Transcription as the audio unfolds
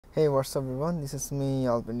Hey, what's up everyone? This is me,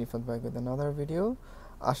 ALBERTA, back with another video.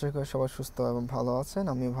 আশা করি সবাই সুস্থ এবং ভালো আছেন,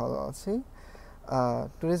 আমিও ভালো আছি.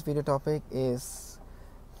 Today's video topic is,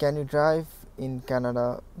 can you drive in Canada,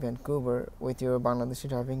 Vancouver with your Bangladeshi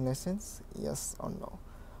driving license? Yes or no?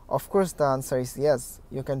 Of course the answer is yes.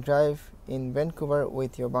 You can drive in Vancouver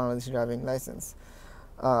with your Bangladeshi driving license.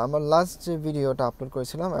 আমার last যে ভিডিওটা upload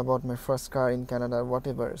করেছিলাম about my first car in Canada what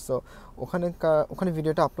ever, so ওখানে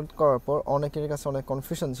ভিডিওটা upload করার পর অনেকের কাছে অনেক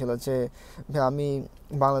কনফিউশন ছিল যে আমি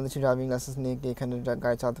বাংলাদেশি ড্রাইভিং লাইসেন্স নিয়ে কি এখানে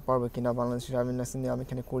গাড়ি চালাতে পারবো কিনা, বাংলাদেশি ড্রাইভিং লাইসেন্স নিয়ে আমি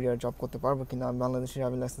এখানে কুরিয়ার জব করতে পারবো কিনা, বাংলাদেশি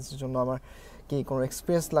ড্রাইভিং লাইসেন্সের জন্য আমার কি কোনো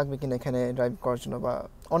এক্সপিরিয়েন্স লাগবে কিনা এখানে ড্রাইভ করার জন্য, বা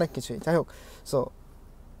অনেক কিছুই. যাই হোক, সো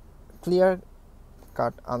ক্লিয়ার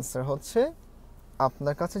কাট আনসার হচ্ছে,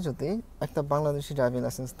 আপনার কাছে যদি একটা বাংলাদেশি ড্রাইভিং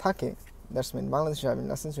লাইসেন্স থাকে, that's mean Bangladeshi driving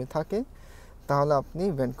licence যদি থাকে, তাহলে আপনি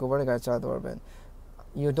ভ্যানকুভারে গাড়ি চালাতে পারবেন.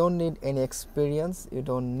 You don't need any experience, you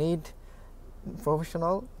don't need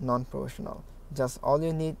professional, non professional, just all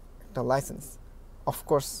you need একটা licence,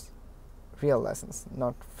 of course real licence,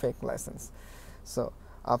 not fake licence. So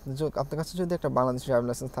আপনার কাছে যদি একটা বাংলাদেশি ড্রাইভিং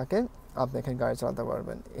লাইসেন্স থাকে, আপনি এখানে গাড়ি চালাতে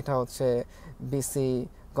পারবেন. এটা হচ্ছে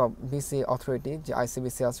বিসি অথরিটি, যে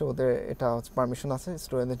আইসিবিসি আছে, ওদের এটা হচ্ছে পারমিশন আছে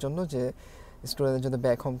স্টুডেন্টদের জন্য, যে স্টুডেন্টদের যদি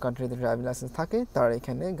ব্যাক হোম কান্ট্রিতে ড্রাইভিং লাইসেন্স থাকে তারা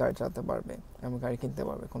এখানে গাড়ি চালাতে পারবে এবং গাড়ি কিনতে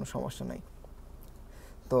পারবে, কোনো সমস্যা নেই.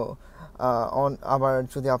 তো আবার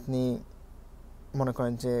যদি আপনি মনে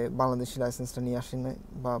করেন যে বাংলাদেশি লাইসেন্সটা নিয়ে আসেন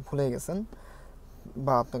বা ভুলে গেছেন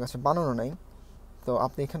বা আপনার কাছে বানানো নেই, তো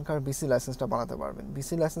আপনি এখানকার বিসি লাইসেন্সটা বানাতে পারবেন.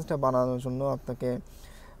 বিসি লাইসেন্সটা বানানোর জন্য আপনাকে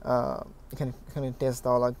এখানে টেস্ট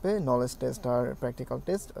দেওয়া লাগবে, নলেজ টেস্ট আর প্র্যাকটিক্যাল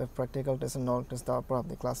টেস্ট. প্র্যাকটিক্যাল টেস্ট আর নলেজ টেস্ট দেওয়ার পর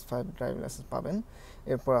আপনি ক্লাস 5 ড্রাইভিং লাইসেন্স পাবেন,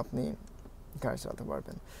 এরপর আপনি গাড়ি চালাতে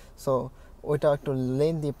পারবেন. সো ওইটা একটু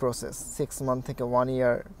লেন্দি প্রসেস, 6 মান্থ থেকে 1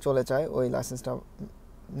 ইয়ার চলে যায় ওই লাইসেন্সটা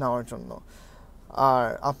নেওয়ার জন্য. আর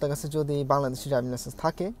আপনার কাছে যদি বাংলাদেশি ড্রাইভিং লাইসেন্স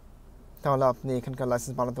থাকে তাহলে আপনি এখানকার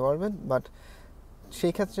লাইসেন্স বানাতে পারবেন, বাট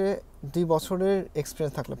সেই ক্ষেত্রে 2 বছরের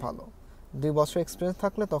এক্সপিরিয়েন্স থাকলে ভালো. 2 বছর এক্সপিরিয়েন্স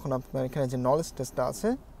থাকলে তখন আপনার এখানে যে নলেজ টেস্টটা আছে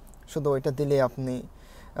শুধু ওইটা দিলে আপনি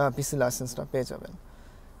পিসি লাইসেন্সটা পেয়ে যাবেন.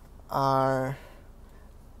 আর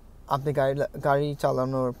আপনি গাড়ি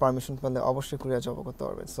চালানোর পারমিশন পেলে অবশ্যই কুরিয়ার জব করতে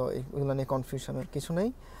পারবেন. সো এগুলো নিয়ে কনফিউশনের কিছু নেই.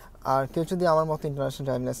 আর কেউ যদি আমার মতো ইন্টারন্যাশনাল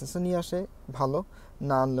ড্রাইভিং লাইসেন্সও নিয়ে আসে, ভালো,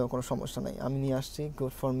 না আনলেও কোনো সমস্যা নেই. আমি নিয়ে আসছি,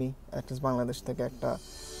 good for me, at least Bangladesh থেকে একটা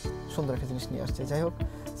সুন্দর একটা জিনিস নিয়ে আসছে. যাই হোক,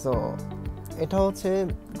 সো এটা হচ্ছে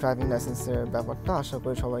ড্রাইভিং লাইসেন্সের ব্যাপারটা. আশা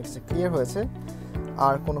করি সবাই কিছু ক্লিয়ার হয়েছে.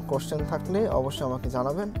 আর কোনো কোশ্চেন থাকলে অবশ্যই আমাকে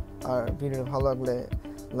জানাবেন. আর ভিডিও ভালো লাগলে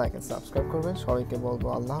লাইক অ্যান্ড সাবস্ক্রাইব করবেন. সবাইকে বলবো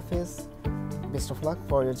আল্লাহ হাফিজ, best of luck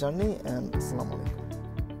for your journey, and assalamu alaikum.